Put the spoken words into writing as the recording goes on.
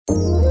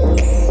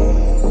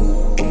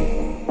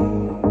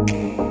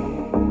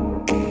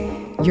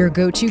Your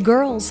go-to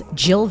girls,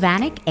 Jill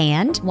Vanek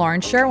and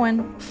Lauren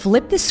Sherwin.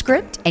 flip the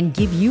script and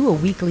give you a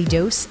weekly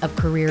dose of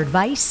career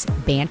advice,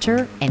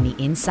 banter, and the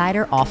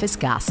insider office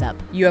gossip.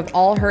 You have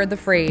all heard the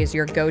phrase,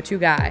 your go-to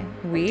guy.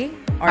 We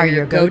Are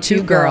your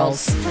go-to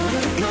girls.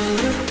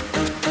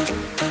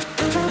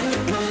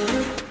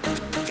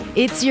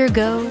 It's your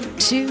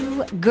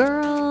go-to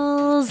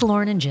girls,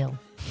 Lauren and Jill.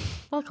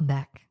 Welcome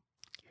back.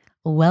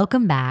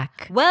 Welcome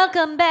back.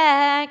 Welcome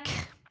back.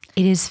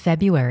 It is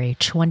February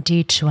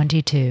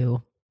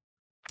 2022,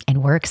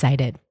 and we're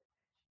excited.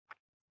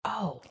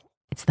 Oh,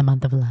 It's the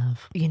month of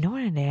love. you know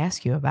what I need to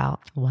ask you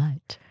about?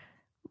 What?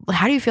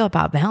 How do you feel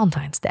about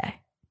Valentine's Day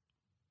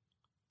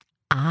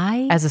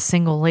I as a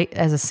single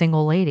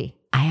lady?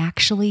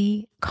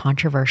 actually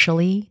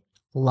controversially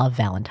love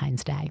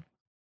Valentine's Day.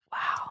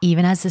 Wow.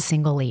 Even as a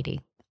single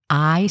lady,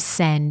 I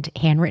send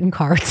handwritten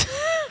cards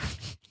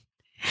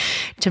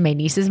to my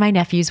nieces, my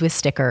nephews with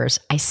stickers.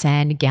 I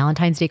send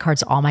Valentine's Day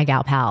cards to all my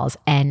gal pals,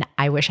 and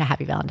I wish a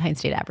happy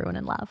Valentine's Day to everyone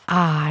in love.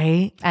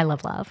 I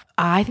love love.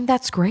 I think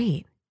that's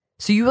great.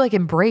 So you like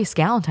embrace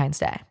Valentine's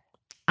Day.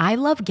 I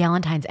love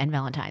Galentine's and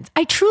Valentine's.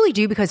 I truly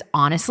do, because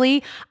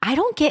honestly, I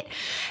don't get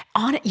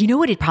on. You know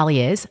what it probably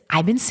is?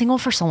 I've been single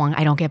for so long,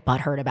 I don't get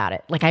butthurt about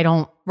it. Like I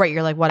don't. Right.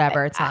 You're like,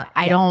 whatever. It's not.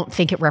 I don't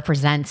think it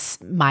represents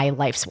my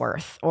life's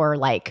worth or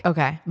like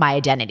Okay. my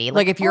identity.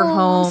 Like if you're oh,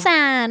 home,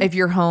 sad. if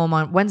you're home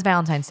on, when's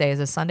Valentine's Day? Is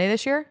it Sunday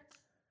this year?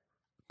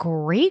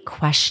 Great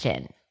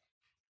question.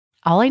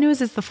 All I know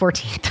is it's the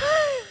 14th.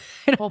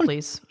 Hold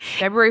please.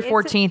 February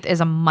 14th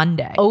is a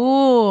Monday.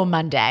 Oh,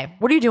 Monday.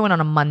 What are you doing on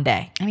a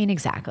Monday? I mean,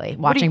 exactly.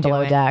 What are you Watching Below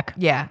doing? Deck.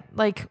 Yeah.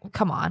 Like,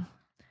 come on.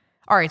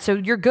 All right. So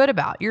you're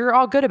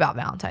all good about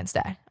Valentine's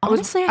Day.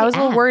 Honestly, I was a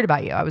little am. worried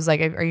about you. I was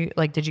like, are you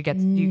like, do you get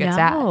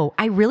sad? No,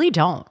 I really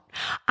don't.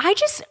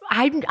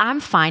 I'm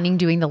finding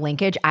doing the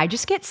linkage. I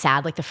just get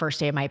sad like the first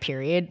day of my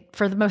period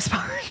for the most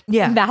part.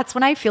 Yeah. And that's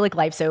when I feel like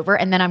life's over,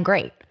 and then I'm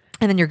great.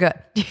 And then you're good.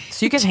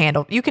 So you can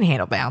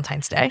handle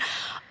Valentine's Day.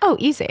 Oh,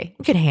 easy.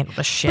 You can handle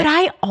the shit. But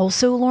I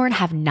also, Lauren,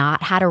 have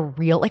not had a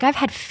real, like I've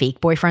had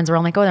fake boyfriends where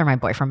I'm like, oh, they're my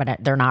boyfriend,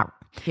 but they're not.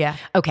 Yeah.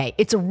 Okay,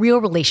 it's a real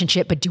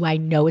relationship, but do I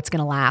know it's going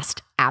to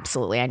last?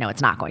 Absolutely. I know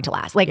it's not going to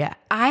last. Like, Yeah.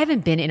 I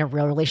haven't been in a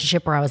real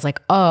relationship where I was like,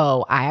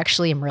 oh, I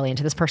actually am really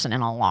into this person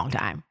in a long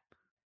time.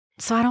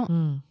 So I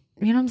don't,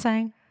 you know what I'm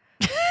saying?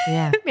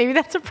 Yeah. Maybe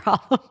that's a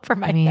problem for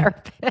my mean,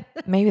 therapist.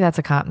 Maybe that's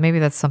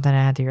something to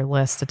add to your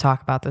list to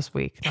talk about this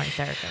week. My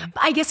therapy.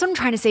 I guess what I'm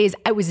trying to say is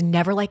I was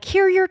never like,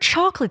 here are your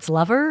chocolates,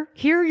 lover.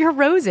 Here are your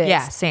roses.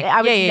 Yeah, same.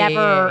 I was Yeah,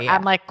 never, yeah.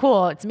 I'm like,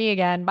 cool, it's me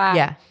again. Bye.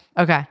 Yeah.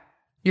 Okay.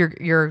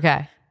 You're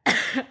okay.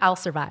 I'll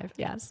survive.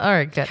 Yes. All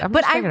right. Good.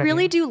 But I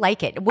really do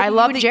like it. What I do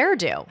love you and the- Jared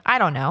do? I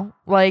don't know.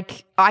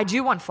 Like I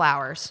do want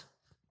flowers.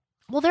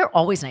 Well, they're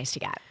always nice to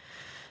get.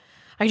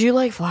 I do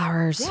like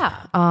flowers.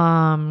 Yeah.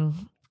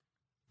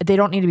 They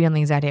don't need to be on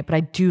the exact date, but I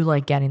do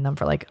like getting them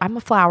for like, I'm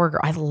a flower girl.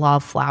 I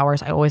love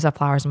flowers. I always have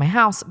flowers in my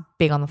house.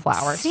 Big on the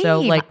flowers.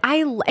 So Same. like,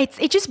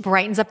 it just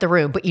brightens up the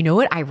room. But you know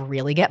what? I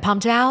really get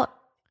pumped out.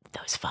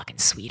 Those fucking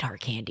sweetheart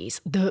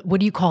candies. What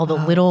do you call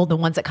the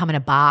ones that come in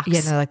a box?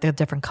 yeah, they're like the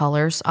different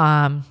colors.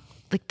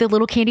 Like the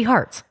little candy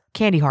hearts.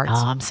 Candy hearts.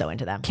 Oh, I'm so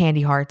into them.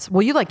 Candy hearts.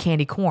 Well, you like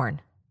candy corn.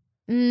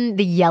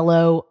 The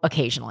yellow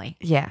occasionally.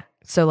 Yeah.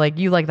 So like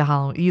you like the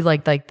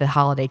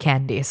holiday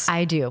candies.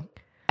 I do.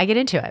 I get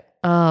into it.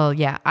 Oh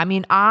yeah. I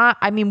mean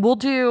we'll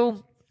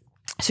do,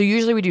 so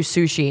usually we do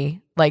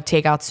sushi, like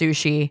takeout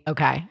sushi.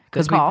 Okay. Good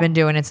Because call. we've been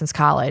doing it since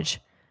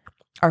college.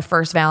 Our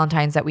first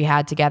Valentine's that we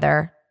had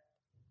together,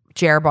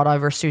 Jared brought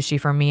over sushi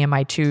for me and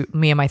my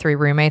 3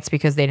 roommates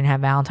because they didn't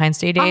have Valentine's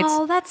Day dates.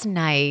 Oh, that's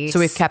nice. So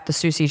we've kept the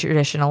sushi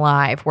tradition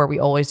alive where we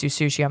always do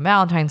sushi on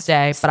Valentine's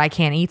Day, but I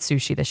can't eat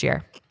sushi this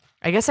year.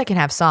 I guess I can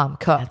have some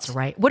cooked. That's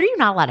right. What are you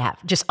not allowed to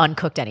have? Just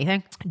uncooked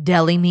anything?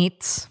 Deli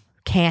meats.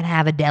 Can't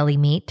have a deli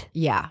meat.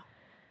 Yeah.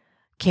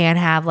 Can't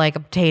have like a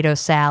potato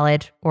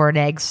salad or an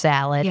egg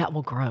salad. Yeah.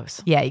 Well,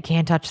 gross. Yeah, you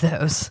can't touch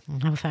those.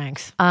 No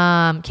thanks.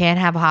 Can't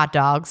have hot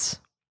dogs.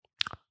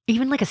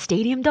 Even like a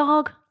stadium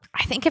dog?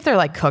 I think if they're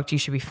like cooked, you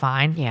should be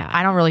fine. Yeah.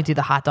 I don't really do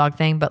the hot dog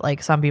thing, but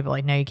like some people are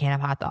like, no, you can't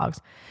have hot dogs.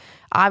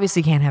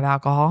 Obviously can't have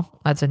alcohol.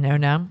 That's a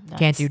no-no.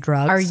 Can't do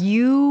drugs. Are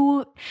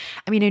you,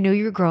 I mean, I know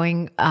you're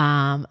growing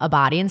a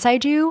body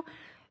inside you.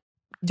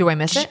 Do I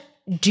miss it?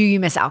 Do you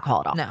miss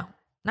alcohol at all? No,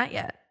 not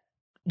yet.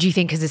 Do you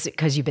think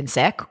because you've been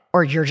sick,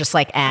 or you're just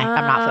like, I'm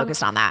not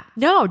focused on that?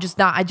 No, just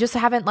not. I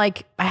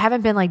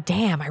haven't been like,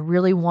 damn, I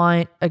really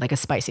want Like a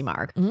spicy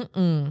marg.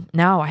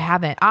 No, I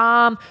haven't.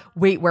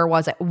 Wait, where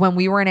was it? When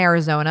we were in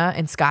Arizona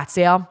in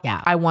Scottsdale,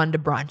 Yeah. I wanted to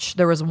brunch.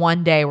 There was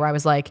one day where I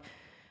was like,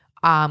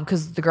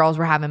 because the girls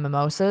were having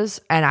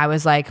mimosas, and I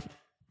was like,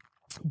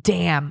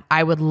 damn,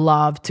 I would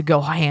love to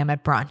go ham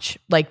at brunch.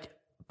 Like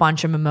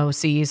bunch of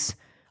mimosas,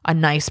 a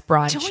nice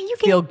brunch. Don't you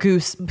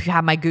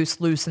have my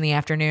goose loose in the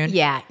afternoon.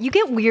 Yeah, you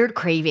get weird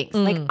cravings.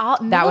 Like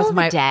That was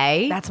my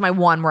day. That's my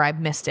one where I've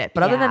missed it.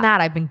 But other Yeah. than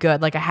that, I've been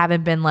good. Like I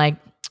haven't been like,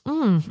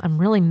 I'm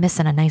really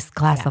missing a nice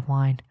glass of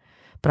wine.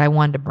 but I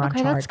wanted to brunch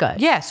Okay, hard. that's good.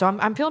 Yeah, so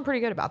I'm feeling pretty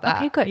good about that.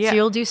 Okay, good. Yeah. So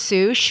you'll do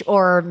sushi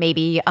or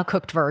maybe a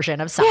cooked version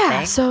of something.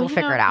 Yeah, so we'll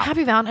figure it out.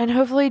 Happy Valentine, and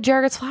hopefully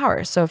Jared gets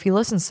flowers. So if he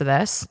listens to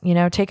this,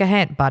 take a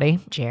hint, buddy.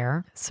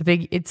 Jer.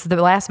 It's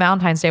the last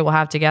Valentine's Day we'll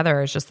have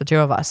together. It's just the two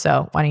of us.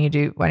 So why don't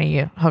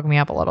you hook me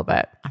up a little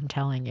bit? I'm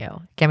telling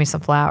you. Get me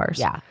some flowers.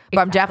 Yeah,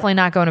 But I'm definitely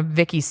not going to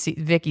Vicky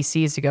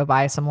C's to go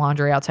buy some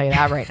laundry. I'll tell you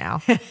that right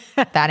now.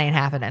 That ain't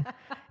happening.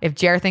 If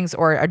Jared thinks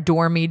or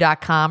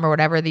adoreme.com or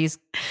whatever these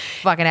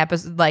fucking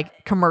episodes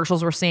like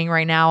commercials we're seeing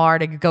right now are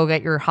to go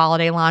get your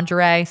holiday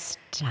lingerie,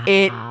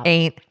 it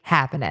ain't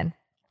happening.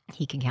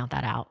 He can count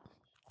that out.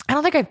 I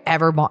don't think I've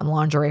ever bought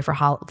lingerie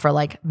for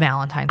like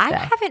Valentine's Day. I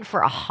haven't for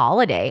a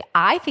holiday.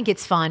 I think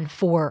it's fun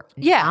for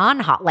Yeah.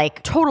 non-hot,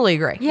 like Totally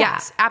agree. Yeah.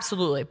 Yes,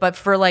 absolutely. But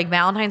for like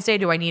Valentine's Day,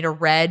 do I need a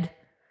red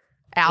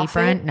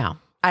outfit? apron. No.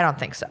 I don't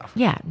think so.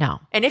 Yeah, no.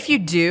 And if you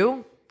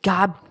do,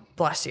 God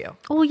bless you.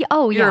 Well, yeah,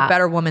 oh, You're yeah. a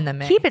better woman than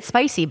me. Keep it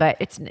spicy, but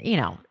it's,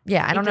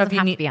 Yeah, I don't know if you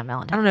have need to be on I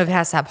Valentine's. don't know if it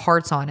has to have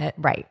hearts on it.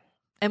 Right.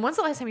 And when's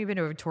the last time you've been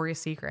to a Victoria's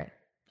Secret?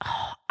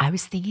 I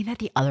was thinking that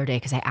the other day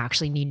because I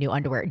actually need new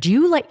underwear. Do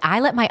you I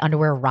let my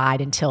underwear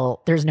ride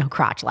until there's no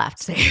crotch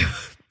left.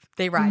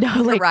 They ride. No,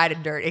 They're like-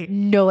 riding dirty.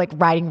 No, like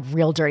riding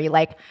real dirty.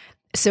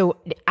 So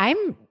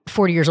I'm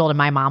 40 years old and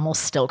my mom will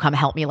still come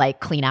help me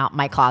clean out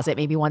my closet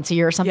maybe once a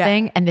year or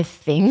something. And the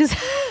things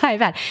I've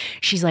had,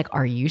 she's like,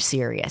 are you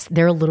serious?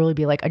 There'll literally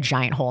be a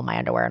giant hole in my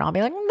underwear. And I'll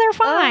be like, they're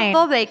fine.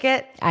 They'll make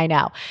it. I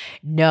know.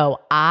 No,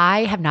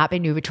 I have not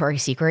been to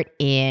Victoria's Secret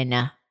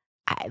in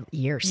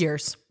years.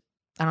 Years.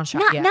 I don't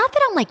shop Not, yet. not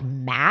that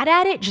I'm mad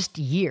at it, just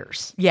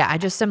years. Yeah, I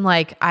just am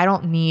I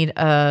don't need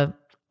a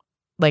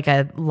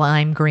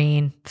lime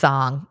green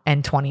thong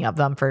and 20 of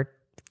them for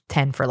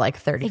 10 for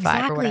 35 or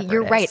Exactly. whatever.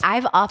 You're it right.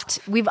 is.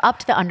 We've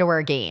upped the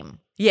underwear game.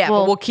 Yeah,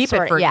 Well, but we'll keep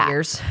sorta, it for yeah.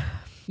 years.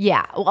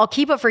 Yeah. Well, I'll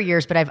keep it for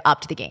years, but I've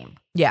upped the game.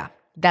 Yeah.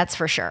 That's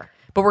for sure.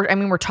 But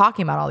we're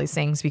talking about all these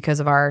things because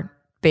of our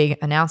big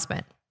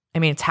announcement. I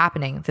mean, it's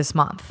happening this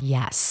month.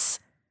 Yes.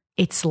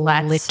 It's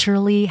Let's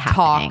literally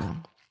Talk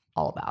happening.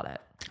 all about it.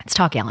 Let's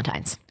talk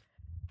Galentine's.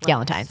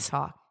 Let's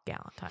talk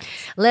Galentine's.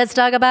 Let's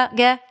talk about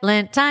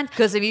Galentine's.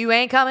 Because if you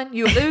ain't coming,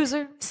 you a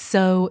loser.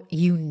 So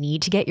you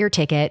need to get your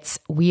tickets.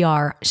 We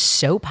are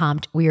so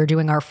pumped. We are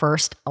doing our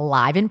first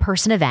live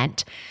in-person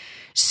event.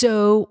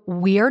 So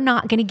we are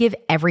not going to give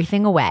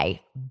everything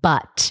away,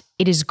 but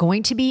it is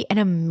going to be an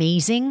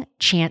amazing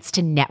chance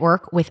to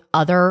network with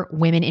other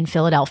women in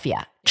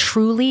Philadelphia.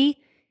 Truly,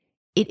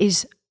 it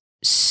is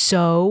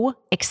so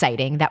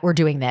exciting that we're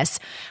doing this.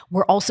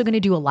 We're also going to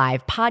do a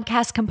live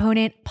podcast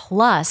component.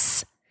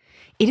 Plus,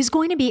 it is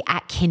going to be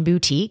at Kin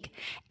Boutique.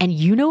 And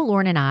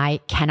Lauren and I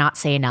cannot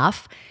say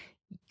enough.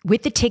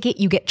 With the ticket,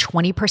 you get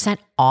 20%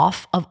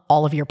 off of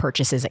all of your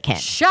purchases at Kin.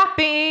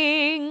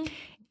 Shopping.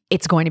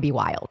 It's going to be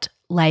wild.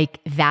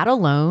 That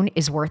alone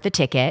is worth the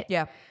ticket.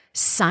 Yeah.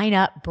 Sign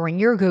up, bring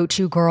your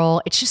go-to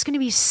girl. It's just going to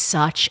be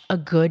such a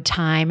good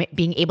time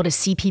being able to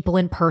see people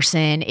in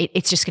person.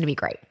 It's just going to be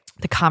great.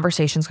 The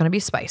conversation's going to be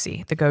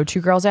spicy. The go-to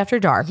girls after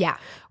dark. Yeah.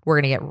 We're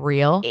going to get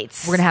real. We're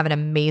going to have an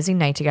amazing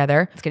night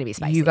together. It's going to be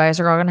spicy. You guys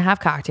are all going to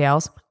have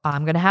cocktails.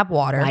 I'm going to have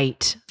water.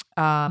 Right.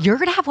 You're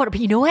going to have water, but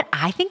you know what?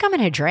 I think I'm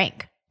going to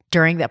drink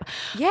during the.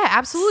 Yeah,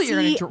 absolutely.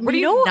 You're going to drink. What are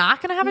you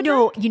not going to have a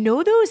drink? No, you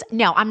know those?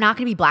 No, I'm not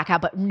going to be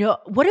blackout, but no.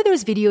 What are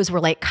those videos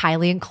where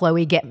Kylie and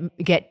Chloe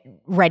get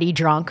ready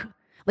drunk?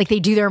 They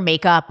do their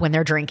makeup when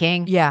they're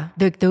drinking. Yeah.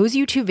 Those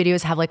YouTube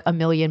videos have a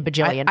million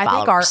bajillion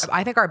followers.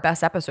 I think our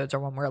best episodes are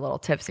when we're a little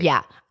tipsy.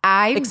 Yeah.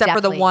 Except for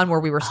the one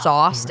where we were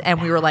sauced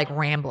and we were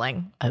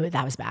rambling. Oh,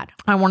 that was bad.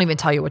 I won't even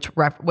tell you which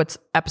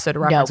episode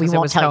of No, reference. we 'cause it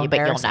won't was tell so you, but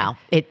you'll embarrassing. know.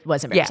 It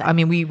was Yeah, embarrassing. I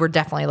mean, we were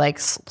definitely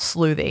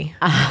sleuthy.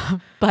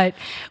 But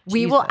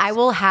Jesus. I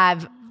will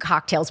have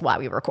cocktails while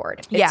we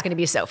record. It's Yeah. going to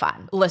be so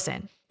fun.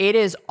 Listen, it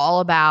is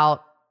all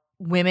about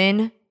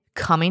women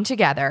coming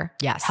together,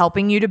 Yes.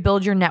 helping you to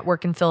build your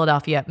network in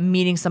Philadelphia,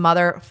 meeting some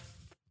other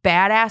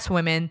badass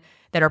women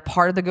that are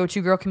part of the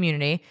go-to girl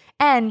community,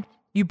 and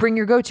you bring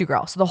your go-to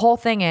girl. So the whole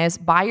thing is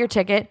buy your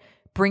ticket,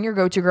 bring your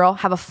go-to girl,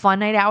 have a fun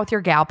night out with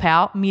your gal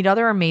pal, meet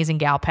other amazing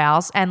gal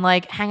pals, and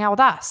hang out with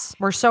us.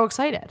 We're so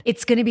excited.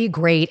 It's going to be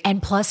great. And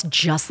plus,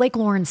 just like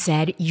Lauren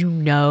said,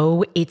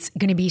 it's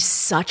going to be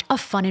such a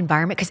fun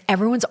environment because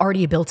everyone's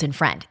already a built-in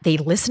friend. They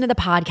listen to the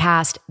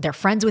podcast. They're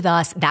friends with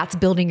us. That's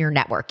building your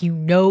network. You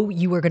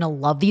are going to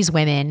love these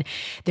women.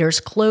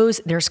 There's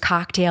clothes, there's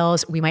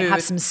cocktails. We might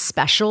have some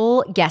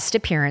special guest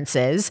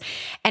appearances.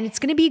 And it's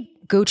going to be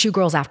go-to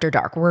girls after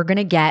dark. We're going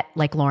to get,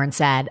 like Lauren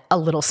said, a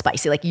little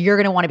spicy. You're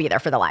going to want to be there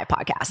for the live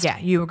podcast. Yeah,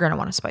 you're going to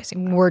want a spicy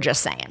one. We're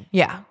just saying.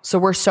 Yeah. So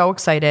we're so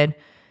excited.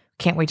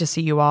 Can't wait to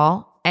see you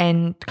all.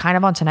 And kind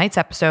of on tonight's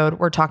episode,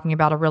 we're talking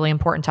about a really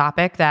important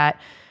topic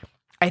that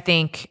I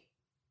think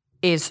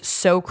is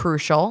so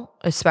crucial,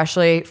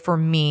 especially for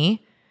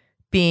me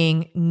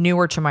being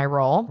newer to my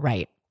role.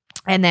 Right.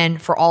 And then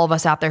for all of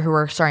us out there who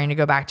are starting to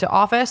go back to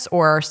office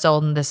or are still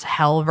in this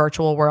hell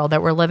virtual world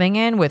that we're living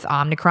in with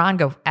Omicron,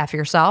 go F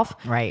yourself.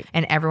 Right.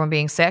 And everyone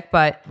being sick.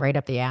 But Right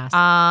up the ass.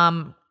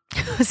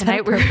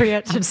 tonight we're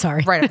appropriate? I'm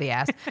sorry. right up the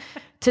ass.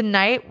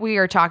 Tonight, we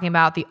are talking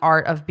about the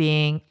art of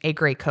being a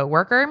great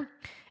coworker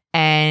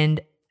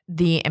and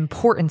the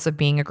importance of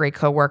being a great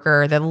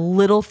coworker, the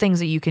little things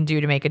that you can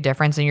do to make a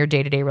difference in your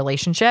day-to-day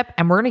relationship.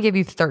 And we're going to give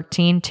you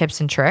 13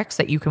 tips and tricks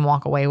that you can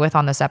walk away with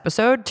on this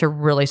episode to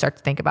really start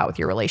to think about with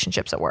your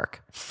relationships at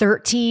work.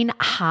 13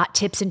 hot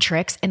tips and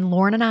tricks. And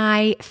Lauren and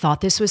I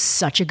thought this was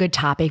such a good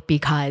topic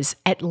because,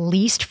 at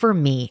least for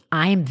me,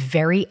 I am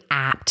very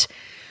apt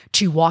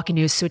to walk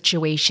into a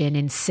situation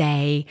and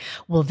say,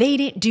 well, they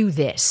didn't do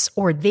this,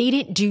 or they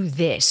didn't do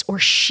this, or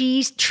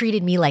she's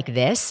treated me like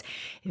this.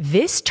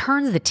 This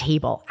turns the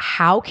table.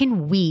 How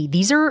can we,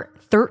 these are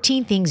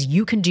 13 things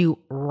you can do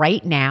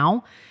right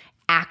now,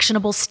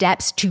 actionable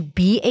steps to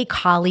be a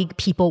colleague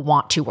people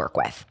want to work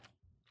with.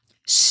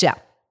 So,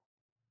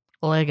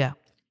 Lego.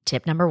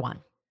 Tip number 1.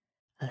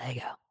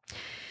 Lego.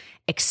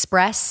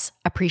 Express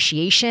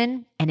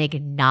appreciation and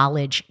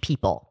acknowledge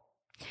people.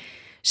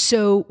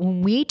 So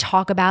when we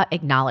talk about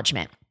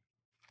acknowledgement,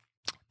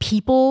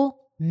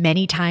 people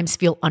many times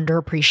feel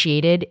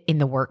underappreciated in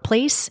the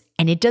workplace,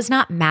 and it does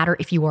not matter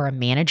if you are a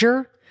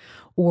manager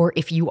or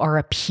if you are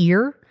a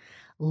peer.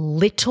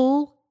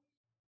 Little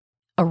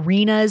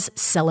arenas,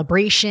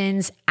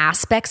 celebrations,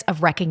 aspects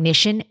of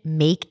recognition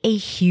make a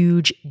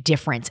huge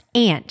difference.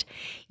 And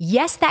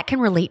yes, that can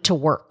relate to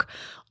work.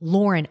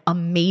 Lauren,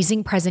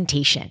 amazing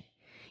presentation.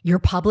 Your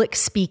public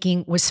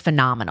speaking was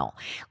phenomenal.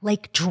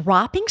 Like,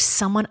 dropping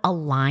someone a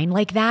line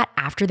like that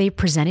after they've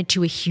presented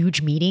to a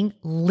huge meeting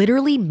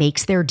literally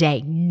makes their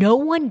day. No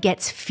one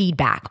gets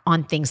feedback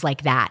on things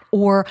like that.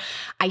 Or,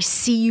 I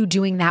see you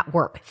doing that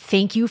work.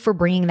 Thank you for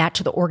bringing that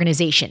to the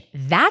organization.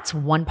 That's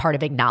one part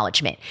of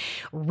acknowledgement.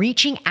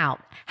 Reaching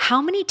out.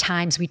 How many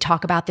times we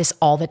talk about this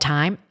all the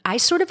time? I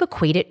sort of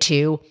equate it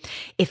to,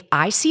 if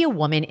I see a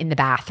woman in the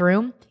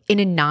bathroom in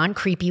a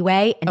non-creepy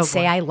way and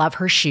say I love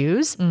her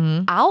shoes,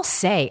 I'll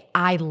say,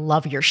 I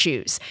love your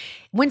shoes.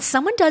 When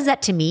someone does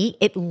that to me,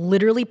 it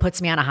literally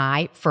puts me on a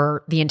high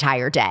for the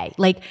entire day.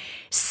 Like,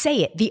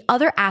 say it. The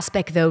other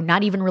aspect, though,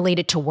 not even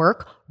related to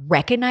work,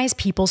 recognize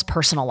people's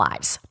personal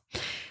lives.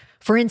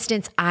 For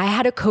instance, I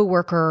had a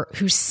coworker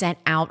who sent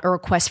out a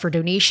request for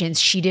donations.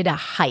 She did a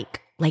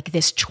hike, like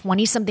this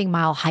 20-something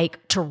mile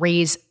hike to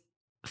raise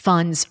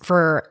funds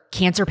for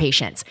cancer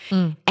patients.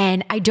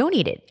 And I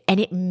donated, and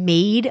it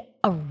made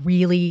a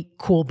really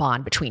cool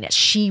bond between us.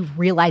 She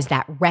realized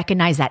that,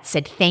 recognized that,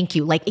 said thank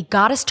you. Like, it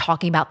got us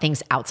talking about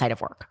things outside of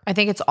work. I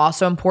think it's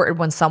also important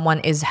when someone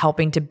is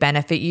helping to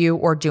benefit you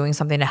or doing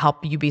something to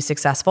help you be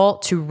successful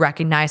to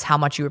recognize how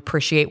much you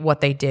appreciate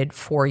what they did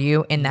for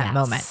you in that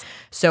moment.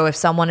 So if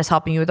someone is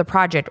helping you with a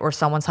project or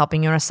someone's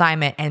helping you an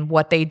assignment and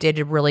what they did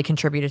really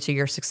contributed to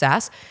your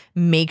success,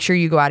 make sure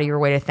you go out of your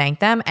way to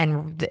thank them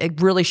and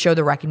really show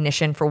the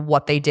recognition for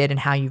what they did and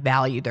how you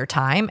value their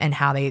time and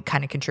how they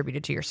kind of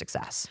contributed to your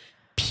success.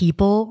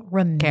 People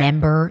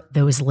remember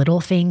those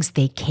little things.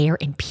 They care,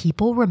 and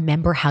people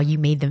remember how you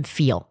made them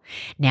feel.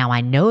 Now,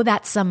 I know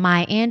that's some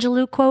Maya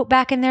Angelou quote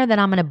back in there that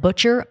I'm going to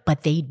butcher,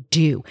 but they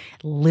do.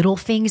 Little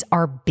things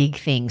are big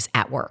things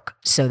at work.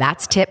 So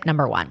that's tip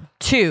number 1.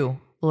 2,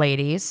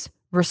 ladies,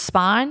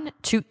 respond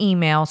to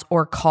emails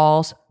or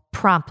calls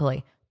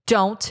promptly.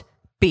 Don't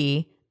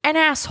be an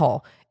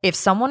asshole. If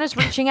someone is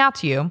reaching out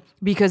to you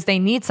because they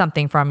need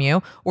something from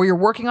you, or you're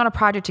working on a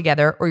project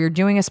together, or you're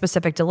doing a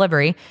specific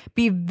delivery,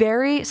 be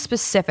very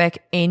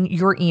specific in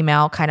your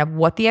email, kind of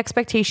what the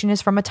expectation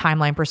is from a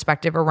timeline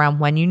perspective around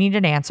when you need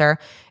an answer.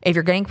 If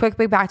you're getting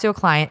quickly back to a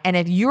client, and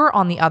if you're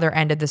on the other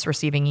end of this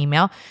receiving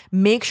email,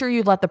 make sure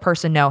you let the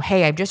person know,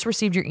 hey, I've just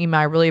received your email.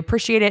 I really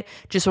appreciate it.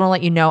 Just want to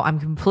let you know I'm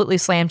completely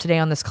slammed today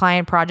on this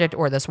client project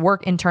or this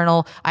work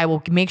internal. I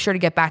will make sure to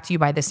get back to you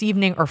by this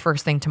evening or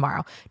first thing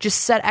tomorrow.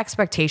 Just set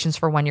expectations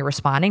for when you're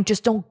responding.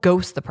 Just don't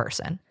ghost the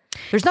person.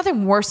 There's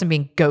nothing worse than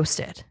being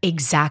ghosted.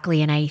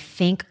 Exactly. And I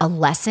think a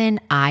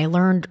lesson I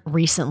learned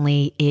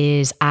recently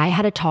is I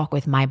had a talk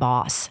with my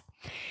boss,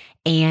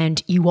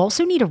 and you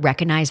also need to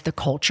recognize the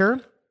culture.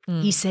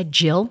 He said,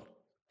 Jill,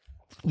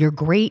 you're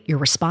great. You're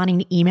responding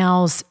to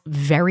emails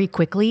very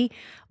quickly,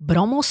 but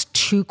almost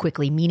too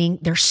quickly, meaning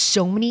there's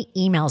so many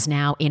emails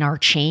now in our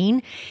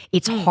chain.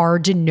 It's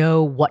hard to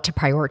know what to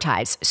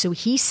prioritize. So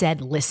he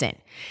said, listen,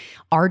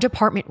 our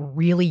department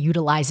really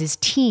utilizes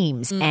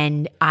Teams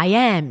and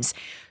IMs.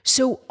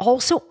 So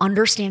also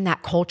understand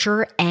that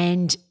culture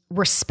and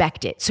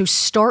respect it. So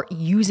start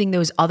using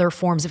those other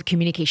forms of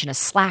communication, a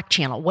Slack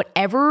channel,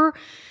 whatever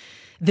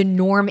the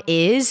norm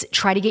is,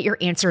 try to get your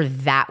answer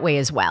that way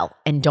as well,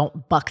 and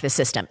don't buck the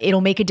system.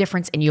 It'll make a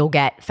difference and you'll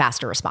get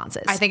faster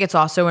responses. I think it's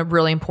also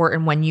really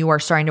important when you are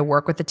starting to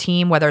work with a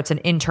team, whether it's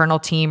an internal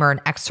team or an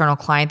external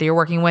client that you're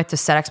working with, to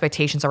set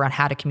expectations around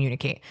how to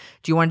communicate.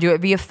 Do you want to do it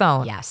via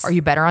phone? Yes. Are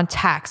you better on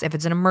text? If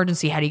it's an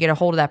emergency, how do you get a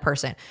hold of that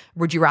person?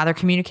 Would you rather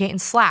communicate in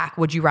Slack?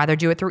 Would you rather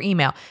do it through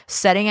email?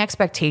 Setting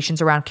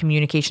expectations around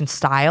communication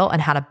style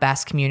and how to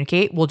best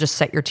communicate will just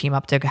set your team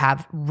up to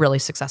have really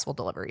successful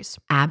deliveries.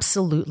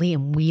 Absolutely.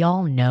 And we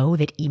all know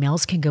that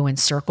emails can go in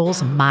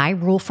circles. My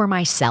rule for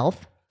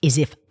myself is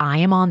if I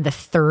am on the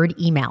third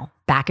email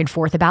back and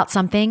forth about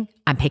something,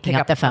 I'm picking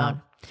up the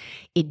phone.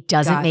 It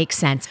doesn't God. make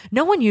sense.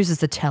 No one uses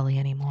the telly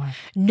anymore.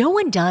 No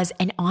one does.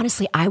 And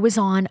honestly, I was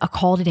on a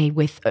call today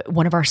with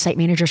one of our site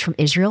managers from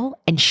Israel,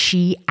 and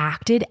she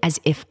acted as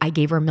if I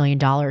gave her $1 million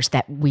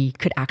that we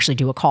could actually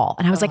do a call.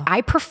 And I was like, I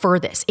prefer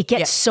this. It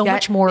gets so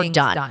much more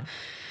done.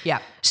 Yeah.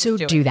 So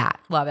do that.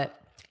 Love it.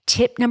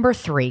 Tip number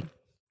 3,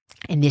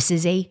 and this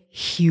is a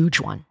huge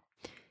one: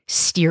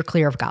 steer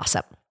clear of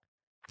gossip.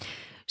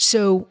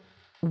 So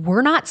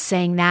we're not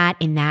saying that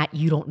in that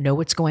you don't know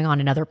what's going on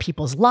in other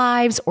people's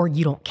lives or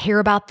you don't care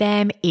about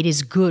them. It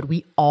is good.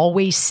 We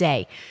always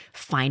say,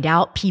 find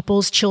out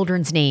people's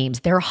children's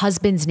names, their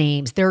husband's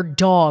names, their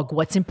dog,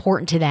 what's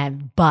important to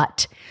them,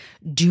 but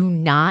do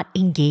not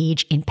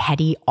engage in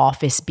petty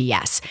office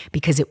BS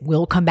because it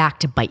will come back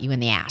to bite you in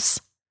the ass.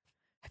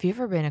 Have you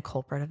ever been a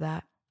culprit of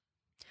that?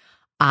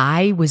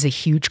 I was a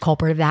huge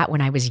culprit of that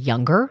when I was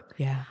younger.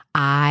 Yeah.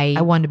 I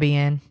wanted to be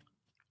in.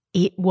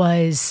 It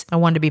was, I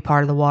wanted to be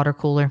part of the water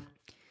cooler.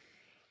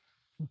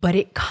 but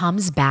it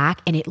comes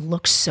back and it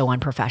looks so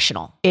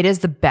unprofessional. It is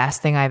the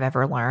best thing I've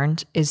ever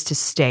learned is to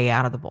stay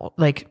out of the bowl.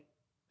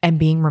 And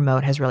being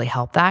remote has really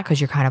helped that because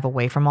you're kind of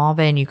away from all of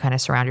it and you kind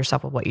of surround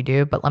yourself with what you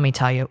do. But let me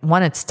tell you,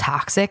 1, it's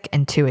toxic,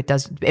 and 2,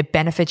 it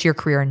benefits your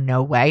career in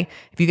no way.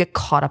 If you get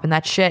caught up in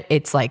that shit,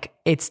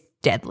 it's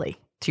deadly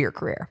to your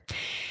career.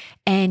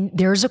 And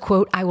there's a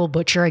quote I will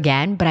butcher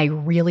again, but I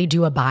really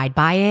do abide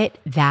by it,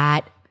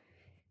 that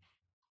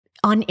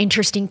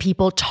uninteresting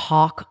people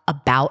talk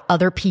about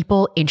other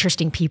people.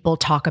 Interesting people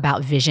talk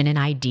about vision and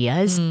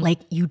ideas. Like,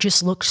 you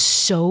just look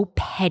so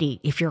petty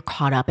if you're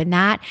caught up in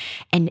that.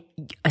 And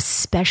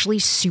especially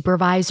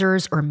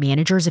supervisors or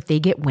managers, if they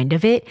get wind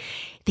of it,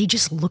 they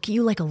just look at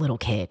you like a little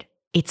kid.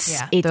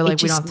 They're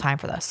like, we don't have time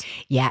for this.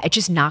 Yeah, it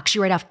just knocks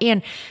you right off.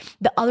 And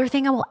the other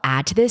thing I will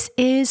add to this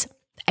is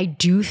I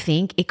do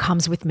think it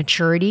comes with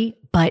maturity,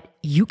 but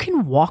you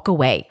can walk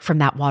away from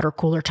that water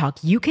cooler talk.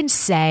 You can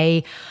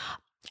say,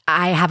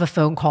 I have a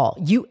phone call.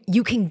 You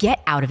can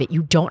get out of it.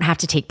 You don't have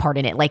to take part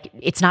in it. Like,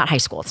 it's not high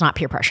school. It's not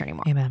peer pressure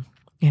anymore. Amen.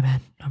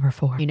 Amen. Number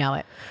 4. You know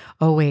it.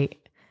 Oh, wait.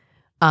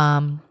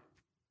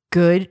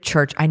 Good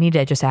church. I need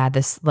to just add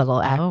this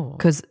little act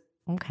because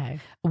Okay.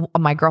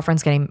 my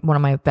girlfriend's one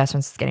of my best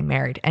friends is getting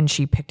married, and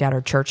she picked out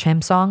her church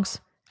hymn songs.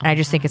 And I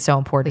just think it's so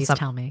important. Please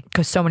tell me.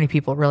 Because so many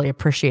people really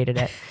appreciated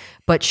it.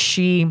 But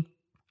she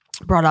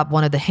brought up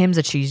one of the hymns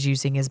that she's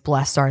using is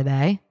Blessed Are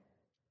They.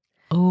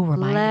 Oh,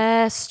 remind me.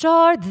 Blessed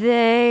are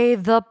they,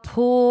 the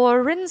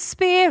poor in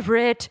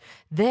spirit.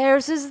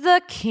 Theirs is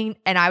the king.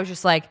 And I was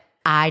just like,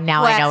 I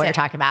know what you're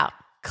talking about.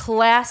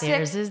 Classic.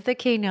 Theirs is the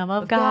kingdom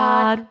of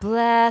God.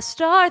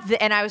 Blessed are they.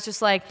 And I was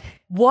just like,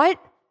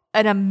 what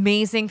an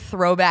amazing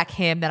throwback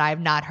hymn that I have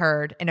not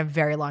heard in a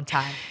very long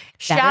time.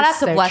 Shout out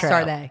to Blessed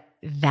Are They.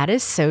 That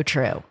is so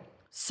true.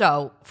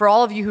 So for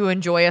all of you who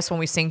enjoy us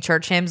when we sing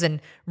church hymns and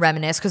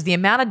reminisce, because the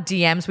amount of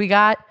DMs we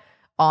got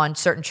on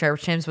certain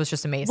church hymns was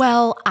just amazing.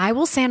 Well, I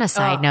will say on a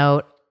side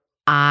note,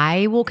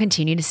 I will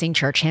continue to sing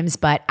church hymns,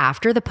 but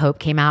after the Pope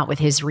came out with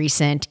his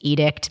recent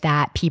edict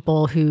that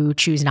people who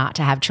choose not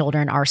to have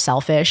children are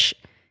selfish,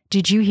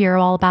 did you hear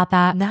all about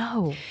that?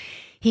 No.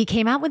 He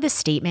came out with a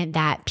statement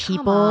that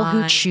people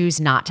who choose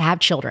not to have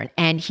children,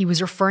 and he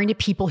was referring to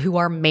people who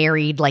are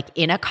married, like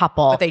in a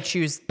couple, but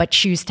choose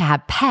to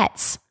have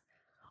pets,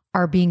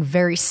 are being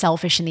very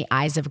selfish in the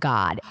eyes of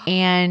God.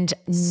 And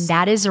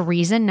that is a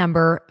reason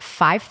number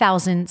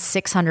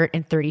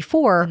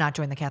 5,634. Not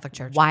join the Catholic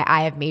Church. Why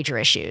I have major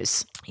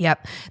issues.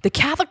 Yep. The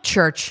Catholic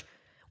Church,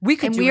 we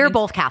are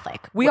both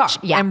Catholic. We are.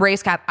 Yeah. I'm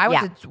raised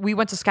Catholic. We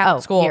went to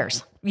Catholic school.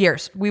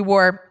 Years. We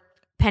wore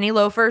penny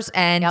loafers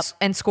and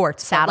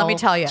skirts. Saddle, let me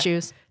tell you,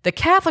 shoes. The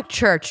Catholic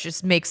Church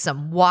just says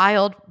some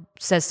wild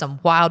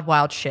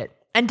shit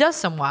and does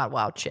some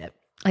wild shit.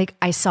 Like,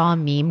 I saw a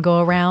meme go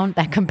around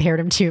that compared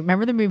him to,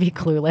 remember the movie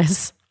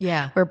Clueless?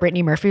 Yeah. Where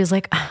Brittany Murphy was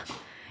like,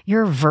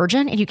 you're a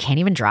virgin and you can't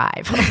even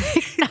drive.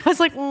 I was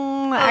like,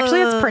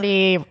 actually, it's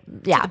pretty,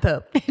 yeah. To the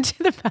Pope.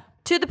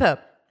 To the Pope.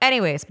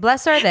 Anyways,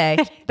 blessed are they.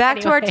 Back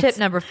to our tip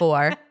number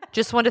 4.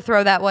 Just wanted to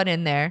throw that one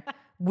in there.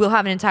 We'll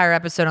have an entire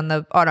episode on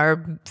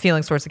our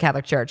feelings towards the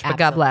Catholic Church, but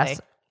God bless.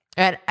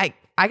 And I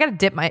got to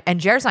dip and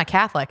Jared's not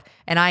Catholic,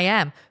 and I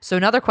am. So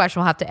another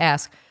question we'll have to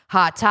ask.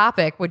 Hot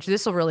topic, which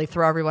this will really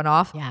throw everyone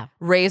off. Yeah.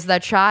 Raise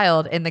that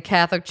child in the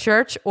Catholic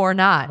Church or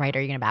not? Right.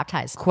 Are you going to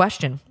baptize?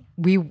 Question.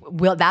 We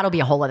will. That'll be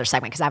a whole other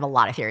segment because I have a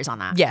lot of theories on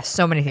that. Yes.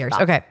 So many theories.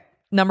 Okay.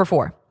 Number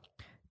 4.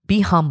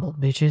 Be humble,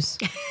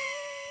 bitches.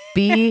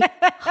 Be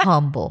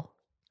humble.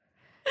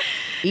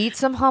 Eat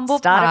some humble pie.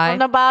 Started from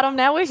the bottom,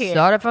 now we're here.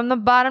 Started from the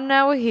bottom,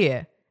 now we're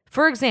here.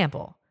 For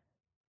example,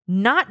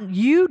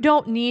 you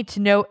don't need to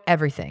know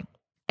everything.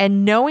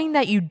 And knowing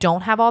that you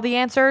don't have all the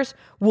answers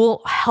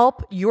will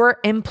help your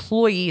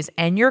employees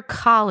and your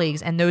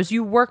colleagues and those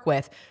you work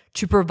with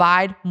to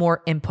provide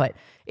more input.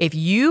 If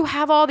you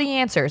have all the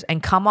answers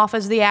and come off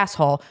as the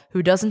asshole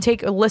who doesn't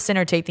listen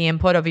or take the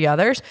input of the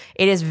others,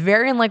 it is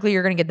very unlikely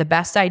you're going to get the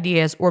best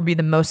ideas or be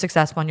the most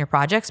successful on your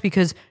projects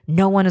because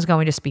no one is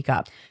going to speak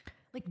up.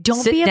 Like,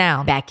 don't Sit be a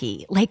down.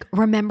 Becky. Like,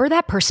 remember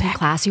that person in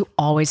class who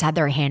always had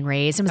their hand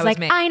raised and was like,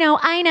 me. I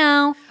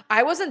know.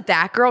 I wasn't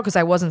that girl because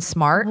I wasn't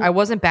smart. I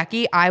wasn't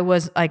Becky. I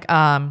was like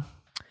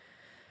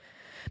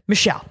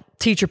Michelle,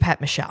 teacher pet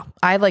Michelle.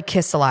 I like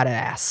kissed a lot of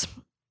ass.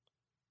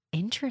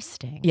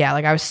 Interesting. Yeah,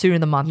 like I was student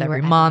of the month You were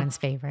every month. everyone's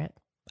favorite.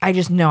 I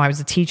just know I was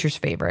a teacher's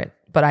favorite,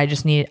 but I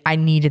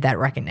needed that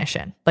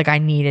recognition. Like I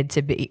needed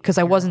to be, because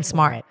I wasn't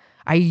smart. it.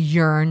 I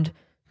yearned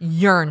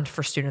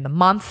for student of the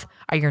month.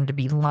 I yearned to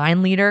be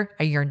line leader.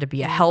 I yearned to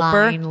be a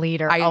helper. Line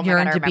leader. I Oh my God,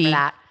 yearned I to be remember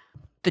that.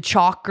 the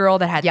chalk girl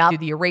that had Yep. to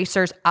do the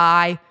erasers.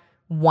 I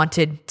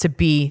wanted to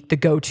be the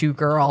go-to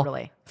girl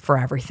Totally. for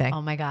everything.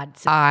 Oh my God.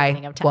 It's the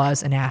beginning I of time.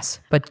 was an ass,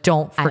 but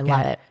don't I love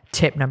forget it.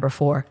 tip number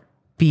 4,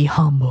 be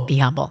humble. Be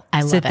humble.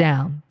 I love Sit it.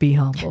 down, be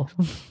humble.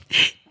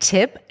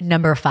 Tip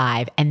number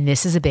 5, and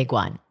this is a big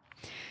one.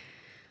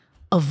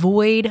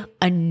 Avoid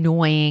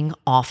annoying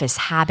office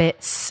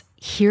habits.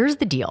 Here's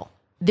the deal.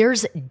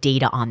 There's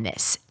data on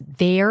this.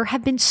 There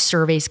have been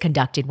surveys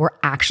conducted. We're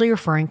actually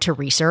referring to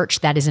research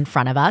that is in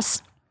front of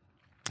us.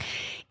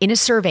 In a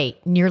survey,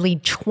 nearly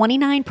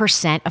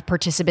 29% of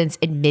participants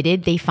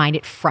admitted they find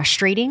it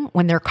frustrating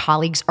when their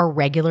colleagues are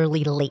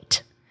regularly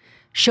late.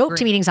 Show up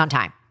to meetings on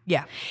time.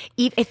 Yeah.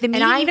 If the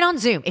meeting, even on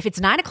Zoom, if it's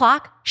 9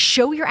 o'clock,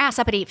 show your ass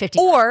up at 8:50.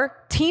 Or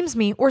Teams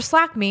me or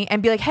Slack me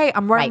and be like, hey,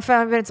 I'm running Right.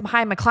 5 minutes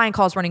behind. My client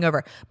call is running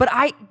over. But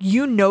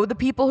you know the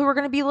people who are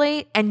going to be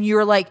late and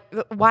you're like,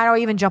 why do I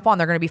even jump on?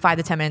 They're going to be 5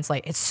 to 10 minutes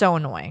late. It's so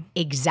annoying.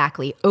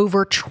 Exactly.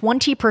 Over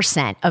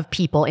 20% of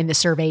people in the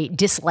survey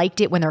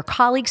disliked it when their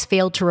colleagues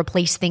failed to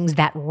replace things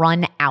that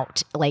run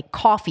out, like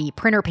coffee,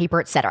 printer paper,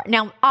 etc.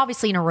 Now,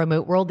 obviously in a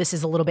remote world, this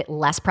is a little bit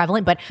less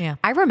prevalent, but Yeah.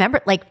 I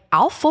remember, like,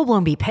 I'll full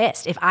blown be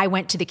pissed if I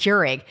went to the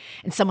Keurig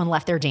and someone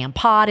left their damn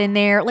pod in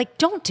there. Like,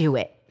 don't do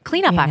it.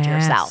 Clean up after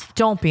Ass. yourself.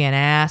 Don't be an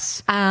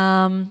ass.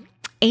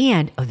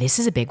 And this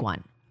is a big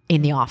one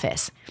in the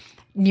office.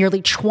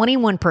 Nearly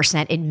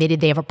 21% admitted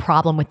they have a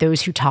problem with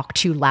those who talk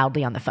too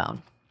loudly on the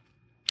phone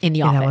in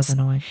the office. That was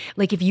annoying.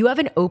 Like if you have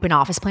an open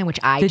office plan, which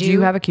I Did do.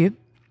 you have a cube?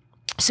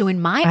 So in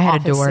my I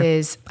had a door.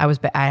 offices, I was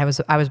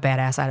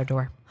badass. I had a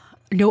door.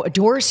 no, a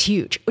door is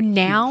huge.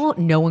 Now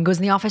no one goes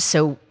in the office,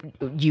 so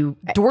you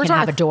Doors can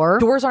aren't have a door.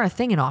 Doors aren't a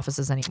thing in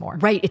offices anymore.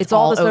 Right. It's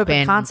all this open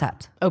open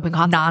concept. Open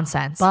concept.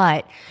 Nonsense.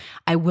 But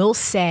I will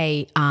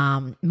say,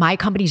 my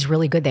company's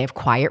really good. They have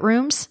quiet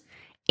rooms,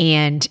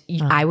 and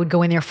I would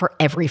go in there for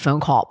every phone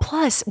call.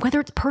 Plus,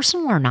 whether it's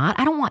personal or not,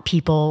 I don't want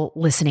people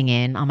listening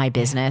in on my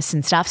business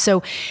and stuff.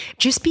 So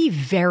just be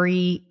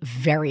very,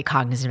 very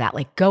cognizant of that.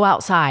 Like go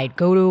outside,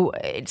 go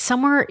to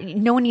somewhere.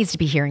 No one needs to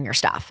be hearing your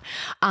stuff.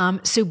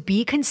 So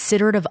be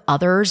considerate of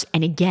others.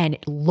 And again,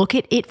 look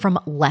at it from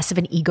less of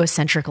an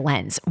egocentric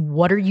lens.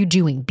 What are you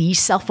doing? Be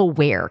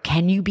self-aware.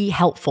 Can you be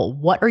helpful?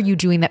 What are you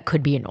doing that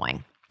could be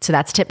annoying? So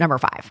that's tip number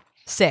 5.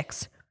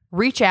 6,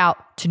 reach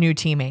out to new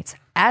teammates.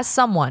 As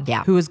someone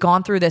Yeah. who has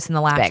gone through this in the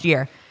last Big.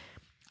 year,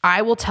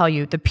 I will tell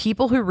you the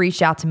people who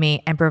reached out to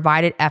me and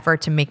provided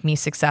effort to make me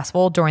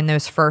successful during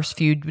those first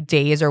few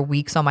days or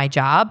weeks on my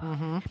job,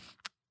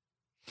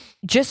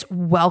 just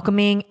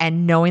welcoming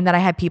and knowing that I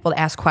had people to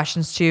ask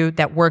questions to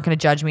that weren't going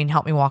to judge me and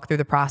help me walk through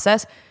the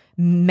process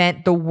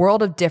meant the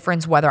world of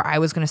difference whether I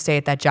was going to stay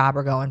at that job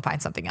or go and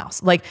find something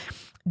else. Like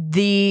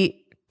the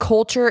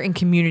culture and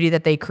community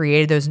that they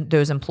created,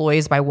 those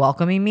employees, by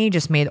welcoming me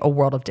just made a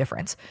world of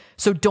difference.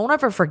 So don't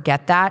ever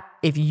forget that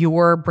if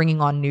you're bringing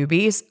on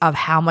newbies, of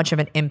how much of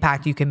an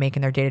impact you can make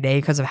in their day-to-day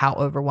because of how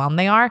overwhelmed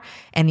they are.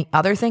 And the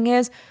other thing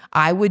is,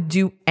 I would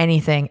do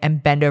anything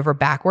and bend over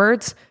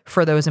backwards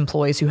for those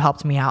employees who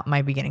helped me out in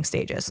my beginning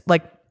stages.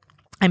 Like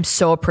I'm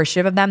so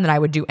appreciative of them that I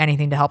would do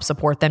anything to help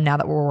support them now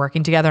that we're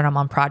working together and I'm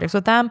on projects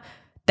with them.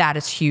 That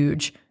is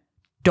huge.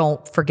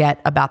 Don't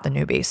forget about the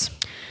newbies.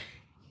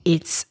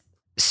 It's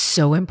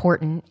so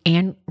important.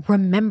 And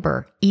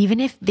remember, even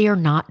if they're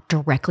not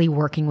directly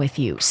working with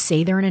you,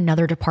 say they're in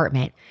another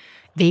department,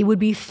 they would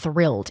be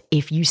thrilled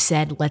if you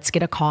said, let's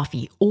get a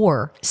coffee,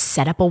 or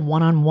set up a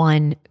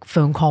one-on-one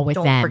phone call with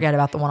them. Don't forget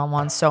about the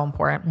one-on-ones. So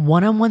important.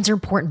 One-on-ones are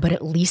important, but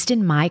at least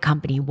in my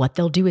company, what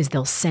they'll do is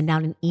they'll send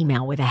out an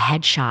email with a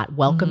headshot,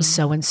 welcome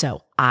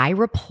so-and-so. I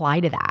reply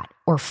to that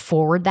or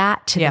forward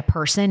that to the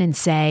person and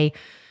say,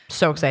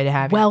 So excited to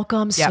have you.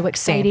 welcome, so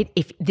excited. Same.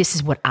 If this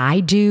is what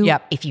I do,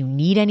 Yep. if you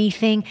need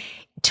anything,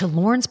 to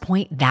Lauren's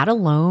point, that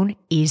alone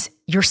is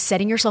you're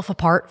setting yourself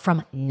apart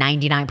from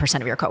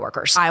 99% of your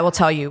coworkers. I will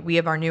tell you, we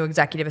have our new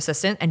executive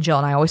assistant, and Jill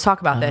and I always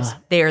talk about this.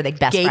 They are the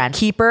best friend.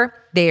 gatekeeper.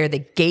 They are the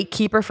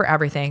gatekeeper for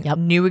everything. Yep.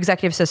 New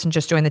executive assistant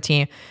just joined the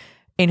team.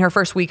 In her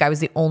first week, I was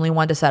the only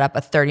one to set up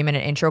a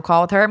 30-minute intro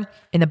call with her.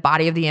 In the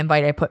body of the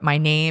invite, I put my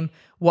name,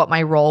 what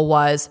my role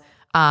was,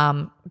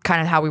 kind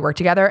of how we work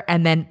together.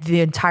 And then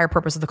the entire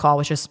purpose of the call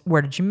was just,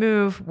 where did you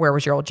move? Where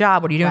was your old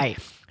job? What are you doing? Right.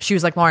 She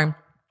was like, Lauren,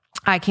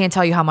 I can't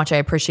tell you how much I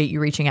appreciate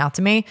you reaching out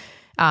to me.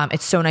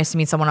 It's so nice to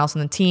meet someone else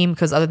on the team,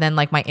 because other than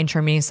like my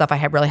intern meeting stuff,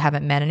 I really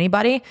haven't met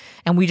anybody.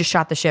 And we just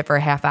shot the shit for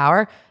a half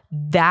hour.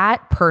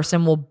 That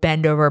person will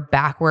bend over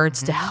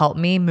backwards to help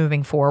me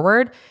moving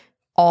forward,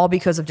 all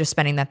because of just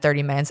spending that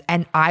 30 minutes.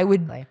 And I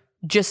would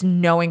just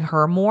knowing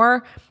her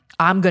more,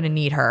 I'm going to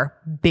need her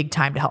big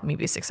time to help me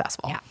be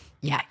successful. Yeah.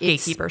 Yeah.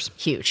 It's gatekeepers.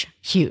 huge,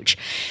 huge.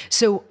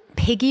 So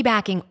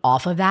piggybacking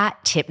off of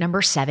that, tip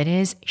number 7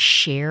 is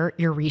share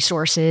your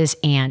resources.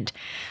 And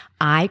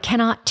I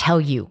cannot tell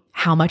you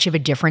how much of a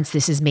difference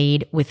this has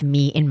made with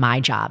me in my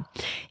job.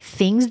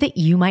 Things that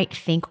you might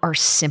think are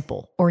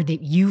simple or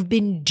that you've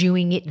been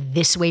doing it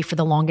this way for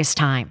the longest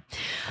time.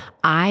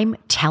 I'm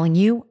telling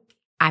you,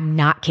 I'm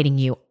not kidding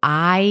you.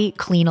 I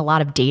clean a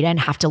lot of data and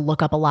have to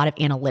look up a lot of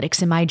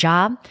analytics in my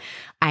job.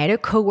 I had a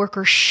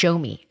coworker show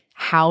me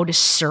how to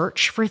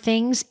search for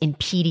things in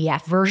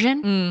PDF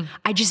version.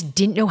 I just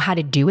didn't know how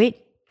to do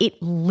it.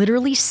 It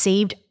literally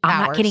saved,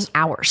 I'm not kidding,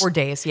 hours. Or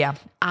days, yeah.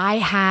 I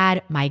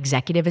had my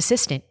executive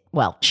assistant.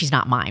 Well, she's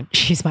not mine.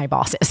 She's my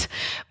boss's.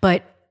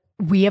 But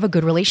we have a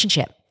good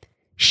relationship.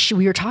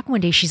 We were talking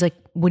one day. She's like,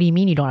 what do you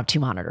mean you don't have 2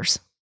 monitors?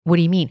 What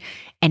do you mean?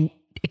 And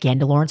again,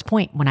 to Lauren's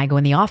point, when I go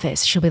in the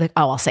office, she'll be like,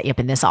 oh, I'll set you up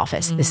in this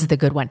office. This is the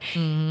good one.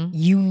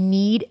 You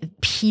need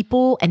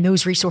people and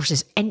those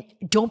resources. And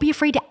don't be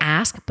afraid to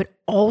ask, but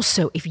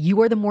also if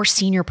you are the more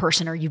senior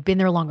person or you've been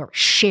there longer,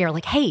 share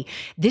like, hey,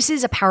 this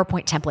is a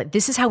PowerPoint template.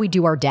 This is how we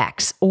do our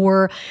decks.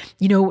 Or,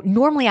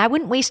 normally I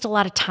wouldn't waste a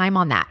lot of time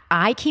on that.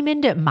 I came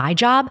into my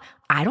job.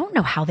 I don't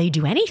know how they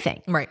do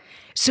anything. Right.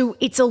 So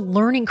it's a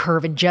learning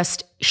curve, and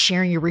just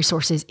sharing your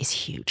resources is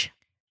huge.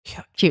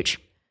 Huge.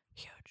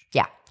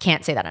 Yeah.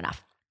 Can't say that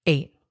enough.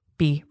 8,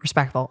 be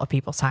respectful of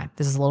people's time.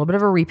 This is a little bit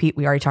of a repeat.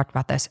 We already talked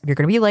about this. If you're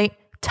going to be late,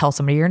 tell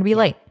somebody you're going to be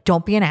late.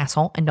 Don't be an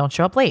asshole and don't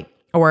show up late.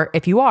 Or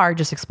if you are,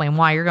 just explain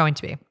why you're going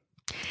to be.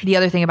 The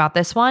other thing about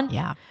this one,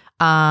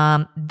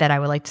 that I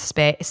would like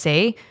to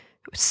say,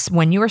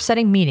 when you are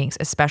setting meetings,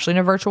 especially in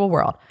a virtual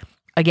world,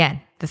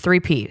 again, the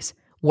 3 Ps.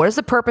 What is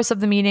the purpose of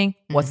the meeting?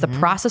 What's the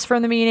process for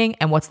the meeting?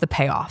 And what's the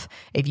payoff?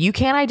 If you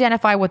can't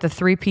identify what the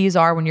 3 Ps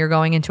are when you're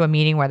going into a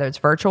meeting, whether it's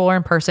virtual or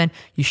in person,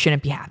 you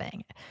shouldn't be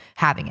having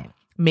it.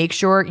 Make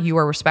sure you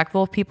are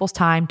respectful of people's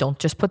time. Don't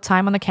just put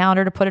time on the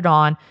calendar to put it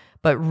on,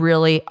 but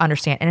really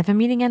understand. And if a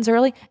meeting ends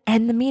early,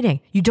 end the meeting.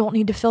 You don't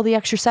need to fill the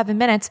extra 7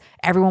 minutes.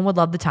 Everyone would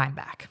love the time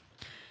back.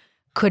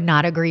 Could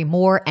not agree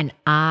more. And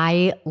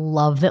I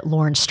love that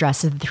Lauren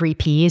stresses the 3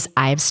 Ps.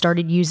 I've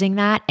started using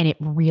that and it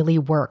really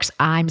works.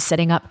 I'm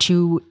setting up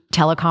 2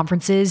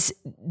 teleconferences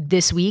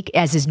this week,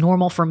 as is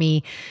normal for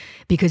me,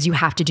 because you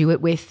have to do it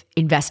with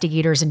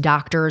investigators and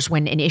doctors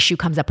when an issue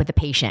comes up with a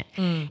patient.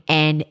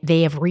 And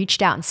they have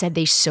reached out and said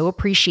they so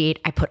appreciate,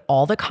 I put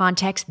all the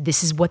context.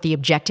 This is what the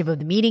objective of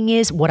the meeting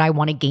is, what I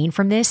want to gain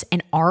from this.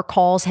 And our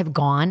calls have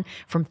gone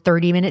from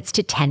 30 minutes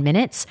to 10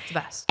 minutes. It's the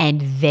best.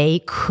 And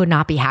they could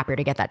not be happier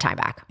to get that time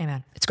back.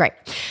 Amen. It's great.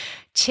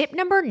 Tip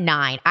number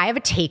 9, I have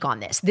a take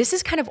on this. This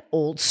is kind of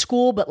old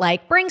school, but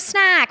like, bring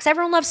snacks.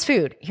 Everyone loves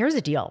food. Here's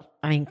the deal.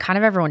 I mean, kind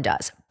of everyone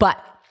does, but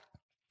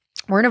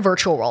we're in a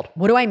virtual world.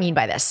 What do I mean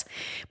by this?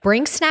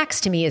 Bring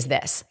snacks to me is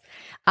this.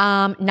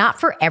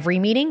 Not for every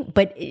meeting,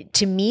 but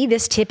to me,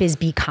 this tip is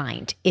be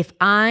kind. If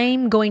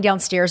I'm going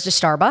downstairs to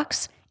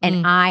Starbucks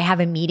and I have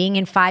a meeting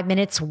in 5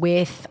 minutes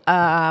with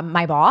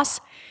my boss,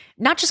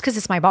 not just because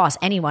it's my boss,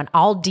 anyone,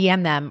 I'll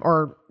DM them,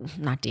 or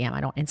not DM,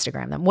 I don't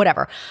Instagram them,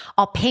 whatever.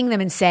 I'll ping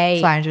them and say,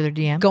 slide into their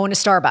DM. Going to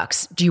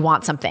Starbucks. Do you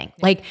want something?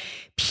 Like,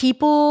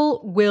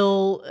 people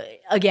will,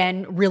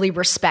 again, really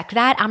respect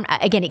that.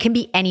 Again, it can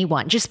be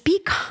anyone. Just be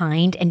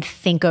kind and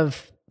think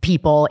of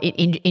people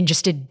in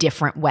just a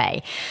different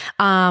way.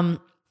 The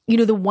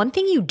one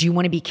thing you do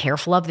want to be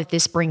careful of that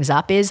this brings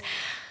up is,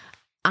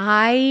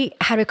 I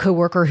had a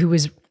coworker who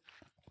was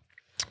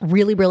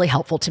really, really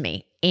helpful to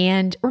me.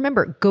 And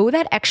remember, go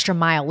that extra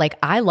mile. Like,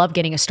 I love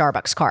getting a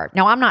Starbucks card.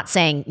 Now, I'm not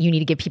saying you need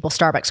to give people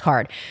Starbucks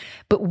card,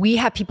 but we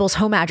have people's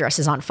home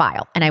addresses on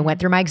file. And I went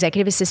through my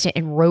executive assistant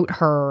and wrote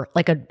her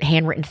like a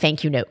handwritten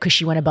thank you note because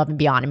she went above and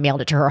beyond and mailed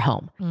it to her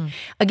home.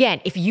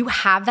 Again, if you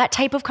have that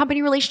type of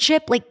company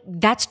relationship, like,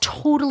 that's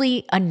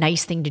totally a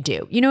nice thing to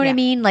do. You know what I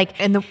mean? Like,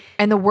 and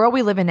the world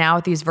we live in now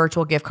with these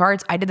virtual gift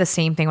cards, I did the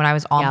same thing when I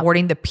was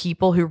onboarding the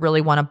people who really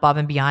went above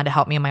and beyond to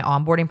help me in my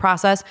onboarding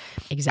process.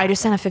 Exactly. I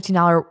just sent a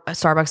 $15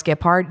 Starbucks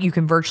gift card. You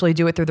can virtually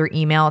do it through their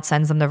email. It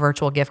sends them the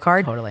virtual gift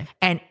card. Totally.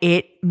 And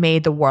it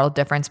made the world of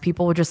difference.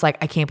 People were just like,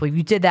 I can't believe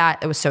you did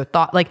that. It was so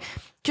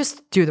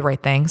just do the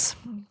right things.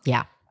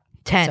 Yeah.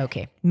 10, it's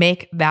okay.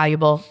 Make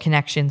valuable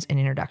connections and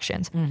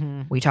introductions.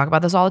 We talk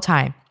about this all the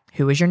time.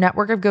 Who is your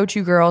network of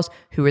go-to girls?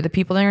 Who are the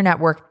people in your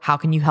network? How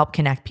can you help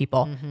connect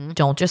people?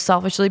 Don't just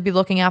selfishly be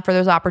looking out for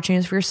those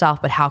opportunities for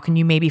yourself, but how can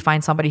you maybe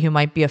find somebody who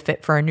might be a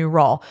fit for a new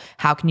role?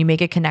 How can you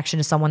make a connection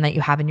to someone that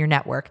you have in your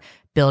network?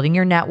 Building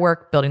your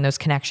network, building those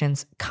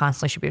connections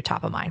constantly should be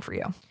top of mind for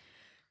you.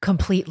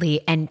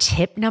 Completely. And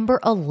tip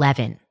number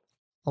 11,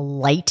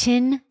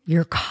 lighten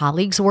your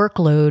colleagues'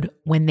 workload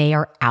when they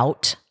are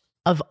out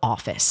of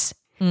office.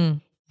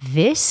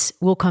 This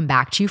will come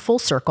back to you full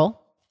circle.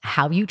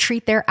 How you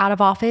treat their out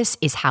of office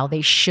is how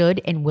they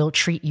should and will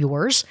treat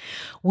yours.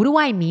 What do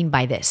I mean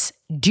by this?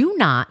 Do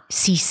not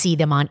CC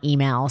them on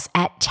emails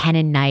at 10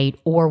 at night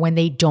or when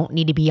they don't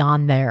need to be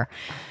on there.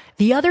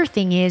 The other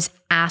thing is,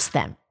 ask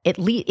them. At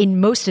least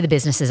in most of the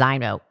businesses I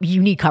know,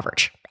 you need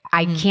coverage.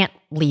 I can't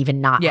leave and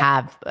not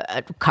have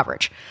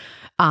coverage.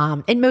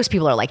 And most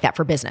people are like that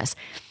for business.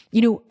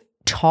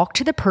 talk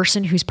to the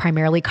person who's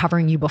primarily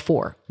covering you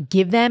before.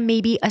 Give them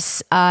maybe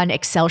an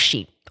Excel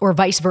sheet, or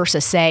vice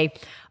versa. Say,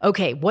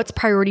 okay, what's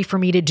priority for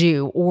me to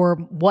do? Or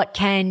what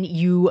can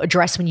you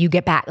address when you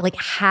get back? Like,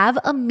 have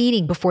a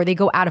meeting before they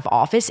go out of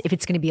office if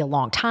it's going to be a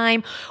long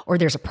time or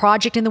there's a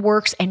project in the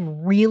works,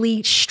 and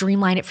really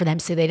streamline it for them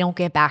so they don't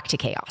get back to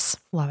chaos.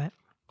 Love it.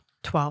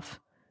 12.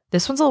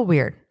 This one's a little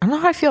weird. I don't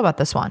know how I feel about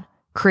this one.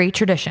 Create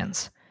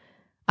traditions.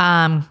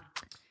 I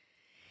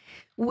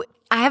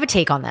have a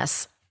take on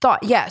this.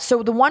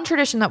 So the one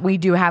tradition that we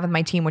do have with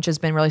my team, which has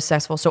been really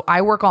successful. So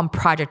I work on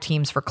project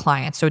teams for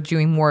clients. So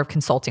doing more of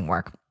consulting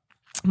work.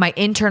 My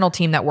internal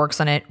team that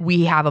works on it,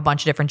 we have a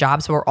bunch of different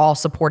jobs. So we're all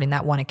supporting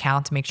that one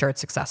account to make sure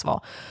it's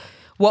successful.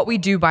 What we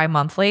do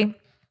bi-monthly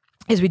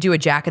is we do a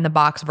Jack in the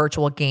Box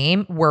virtual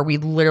game where we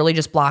literally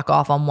just block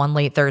off on one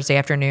late Thursday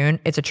afternoon.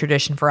 It's a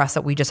tradition for us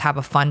that we just have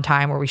a fun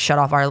time where we shut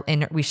off our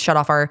inbox,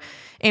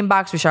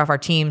 we shut off our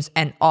teams,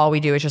 and all we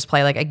do is just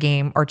play like a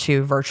game or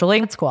two virtually.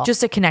 That's cool.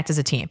 Just to connect as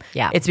a team.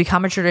 Yeah. It's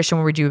become a tradition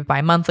where we do it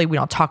bi-monthly. We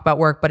don't talk about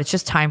work, but it's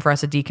just time for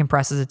us to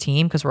decompress as a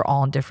team because we're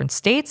all in different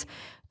states,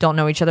 don't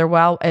know each other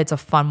well. It's a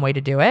fun way to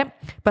do it.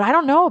 But I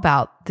don't know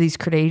about these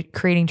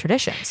creating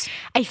traditions.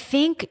 I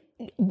think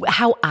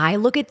how I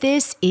look at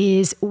this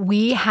is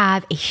we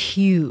have a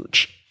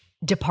huge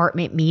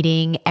department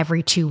meeting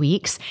every 2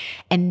 weeks,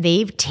 and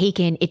they've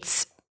taken,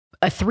 it's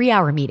a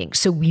 3-hour meeting.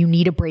 So you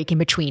need a break in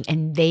between,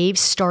 and they've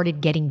started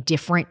getting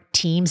different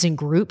teams and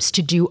groups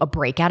to do a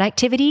breakout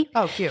activity.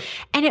 Oh, cute.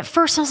 And at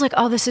first I was like,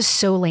 oh, this is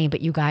so lame. But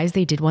you guys,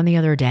 they did one the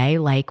other day,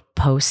 like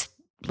post,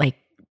 like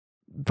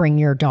bring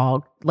your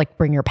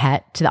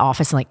pet to the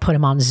office and like put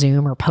him on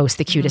Zoom or post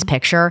the cutest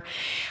picture.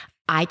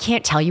 I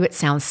can't tell you, it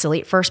sounds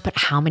silly at first, but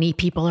how many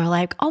people are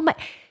like, oh my,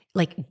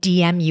 like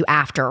DM you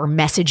after or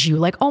message you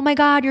like, oh my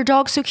God, your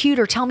dog's so cute,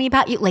 or tell me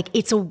about you. Like,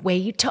 it's a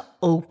way to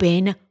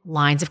open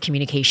lines of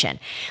communication,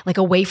 like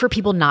a way for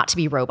people not to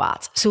be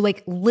robots. So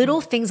like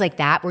little things like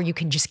that where you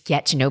can just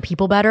get to know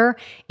people better,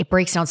 it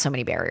breaks down so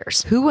many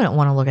barriers. Who wouldn't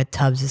want to look at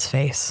Tubbs'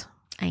 face?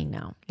 I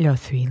know. You're a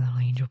sweet little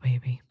angel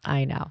baby.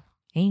 I know.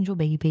 Angel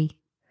baby.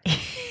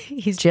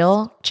 He's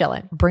Jill,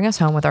 chilling. Bring us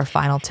home with our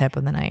final tip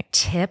of the night.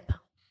 Tip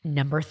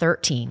number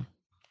 13.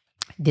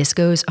 This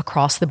goes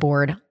across the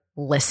board.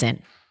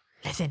 Listen.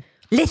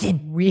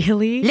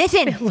 Really?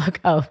 Listen. Look,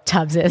 oh,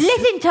 Tubbs is.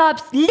 Listen,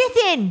 Tubbs.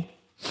 Listen.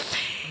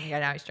 Yeah,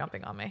 now he's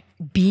jumping on me.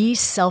 Be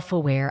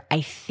self-aware.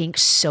 I think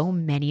so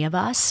many of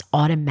us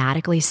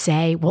automatically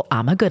say, well,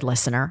 I'm a good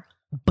listener.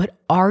 But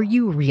are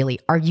you really?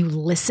 Are you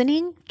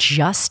listening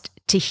just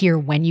to hear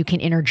when you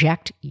can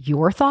interject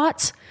your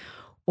thoughts?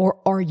 Or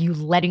are you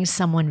letting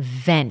someone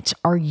vent?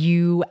 Are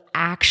you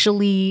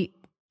actually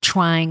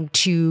trying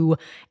to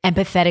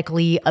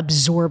empathetically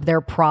absorb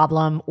their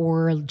problem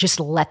or just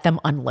let them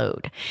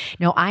unload?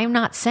 Now, I'm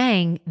not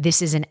saying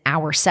this is an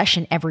hour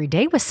session every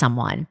day with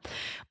someone,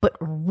 but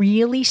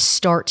really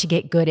start to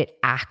get good at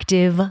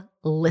active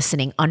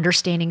listening,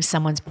 understanding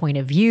someone's point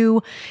of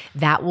view.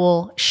 That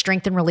will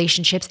strengthen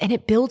relationships and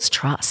it builds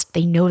trust.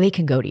 They know they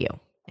can go to you.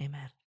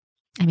 Amen.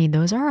 I mean,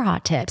 those are our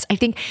hot tips. I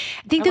think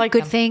the like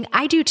good them. thing,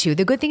 I do too.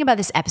 The good thing about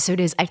this episode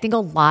is I think a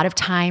lot of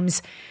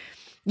times,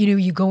 you know,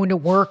 you go into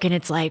work and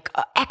it's like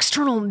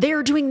external,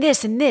 they're doing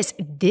this and this.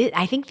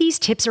 I think these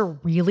tips are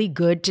really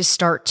good to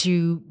start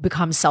to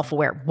become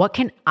self-aware. What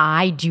can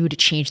I do to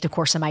change the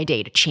course of my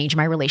day, to change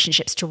my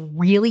relationships, to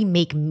really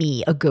make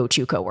me a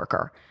go-to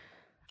coworker?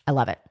 I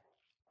love it.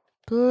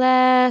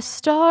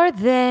 Blessed are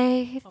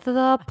they,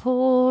 the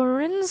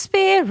poor in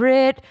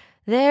spirit.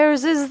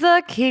 Theirs is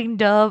the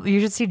kingdom. You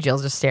should see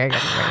Jill's just staring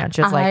at me right now.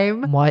 She's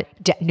like,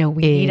 what No,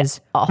 we need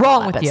is a whole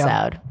wrong with you?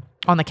 episode.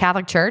 On the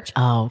Catholic Church?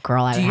 Oh,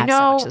 girl, I Do would you have so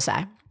know- much to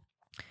say.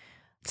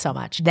 So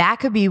much. That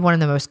could be one of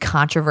the most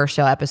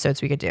controversial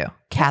episodes we could do.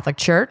 Catholic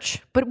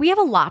Church. But we have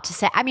a lot to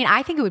say. I mean,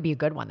 I think it would be a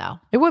good one though.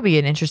 It would be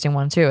an interesting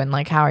one too. And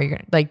like, how are you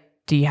going to, like,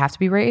 do you have to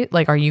be raised?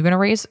 Like, are you going to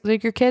raise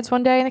like your kids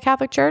one day in the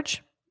Catholic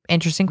Church?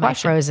 Interesting My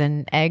question.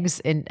 frozen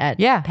eggs at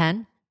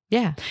Penn.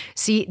 Yeah.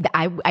 See,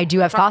 I do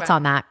have thoughts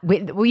on that.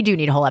 We do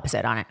need a whole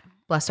episode on it.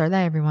 Blessed are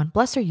they, everyone.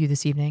 Blessed are you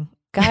this evening.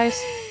 Guys,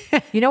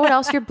 you know what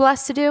else you're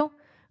blessed to do?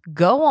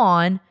 Go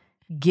on,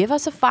 give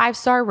us a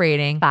 5-star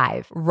rating.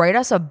 5. Write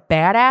us a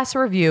badass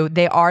review.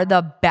 They are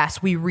the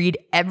best. We read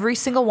every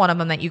single one of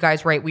them that you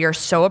guys write. We are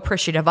so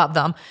appreciative of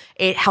them.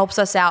 It helps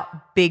us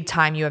out big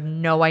time. You have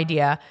no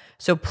idea.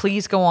 So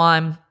please go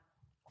on,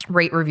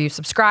 rate, review,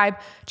 subscribe.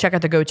 Check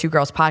out the Go To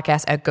Girls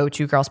podcast at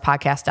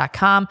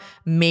gotogirlspodcast.com.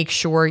 Make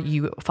sure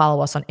you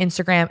follow us on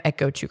Instagram at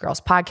Go To Girls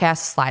Podcast.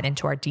 Slide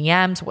into our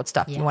DMs. What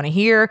stuff do you want to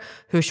hear?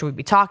 Who should we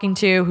be talking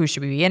to? Who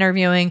should we be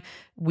interviewing?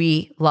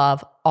 We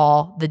love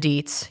all the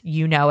deets.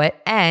 You know it.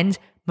 And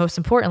most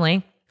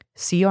importantly,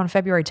 see you on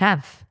February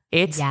 10th.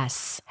 It's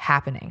Yes.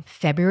 happening.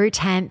 February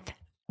 10th,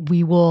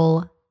 we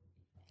will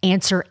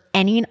answer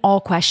any and all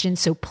questions.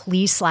 So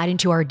please slide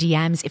into our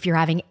DMs if you're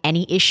having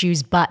any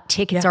issues, but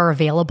tickets are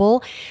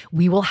available.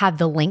 We will have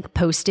the link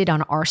posted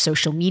on our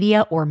social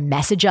media or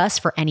message us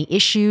for any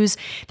issues.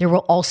 There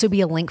will also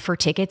be a link for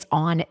tickets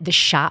on the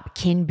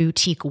Shopkin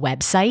Boutique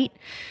website.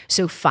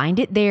 So find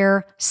it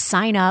there,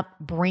 sign up,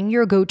 bring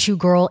your go-to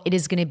girl. It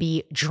is going to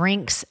be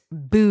drinks,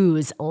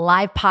 booze,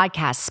 live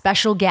podcasts,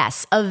 special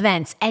guests,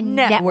 events, and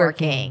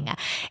networking.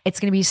 It's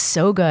going to be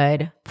so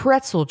good.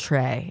 Pretzel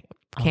tray.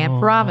 Can't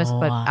promise,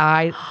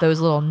 but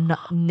those little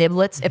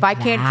niblets. If I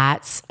can't,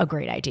 that's a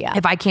great idea.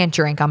 if I can't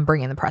drink, I'm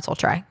bringing the pretzel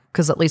tray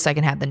because at least I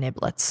can have the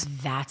niblets.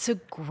 That's a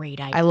great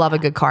idea. I love a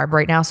good carb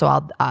right now,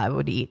 so I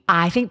would eat.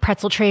 I think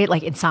pretzel tray,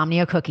 like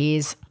insomnia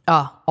cookies,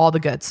 All the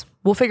goods.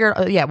 We'll figure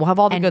it. Yeah, we'll have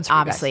all the and goods. For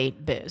obviously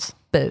booze.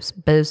 Booze.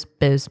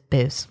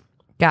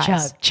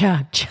 Guys,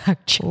 Chug.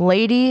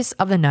 ladies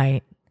of the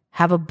night,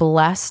 have a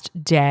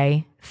blessed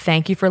day.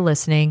 Thank you for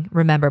listening.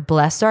 Remember,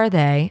 blessed are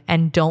they,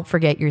 and don't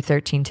forget your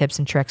 13 tips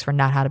and tricks for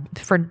not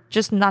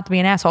to be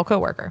an asshole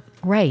coworker.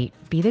 Right.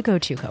 Be the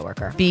go-to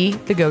coworker. Be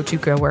the go-to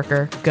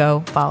coworker. Go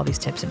follow these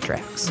tips and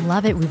tricks.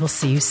 Love it. We will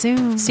see you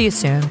soon. See you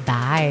soon.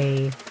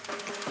 Bye.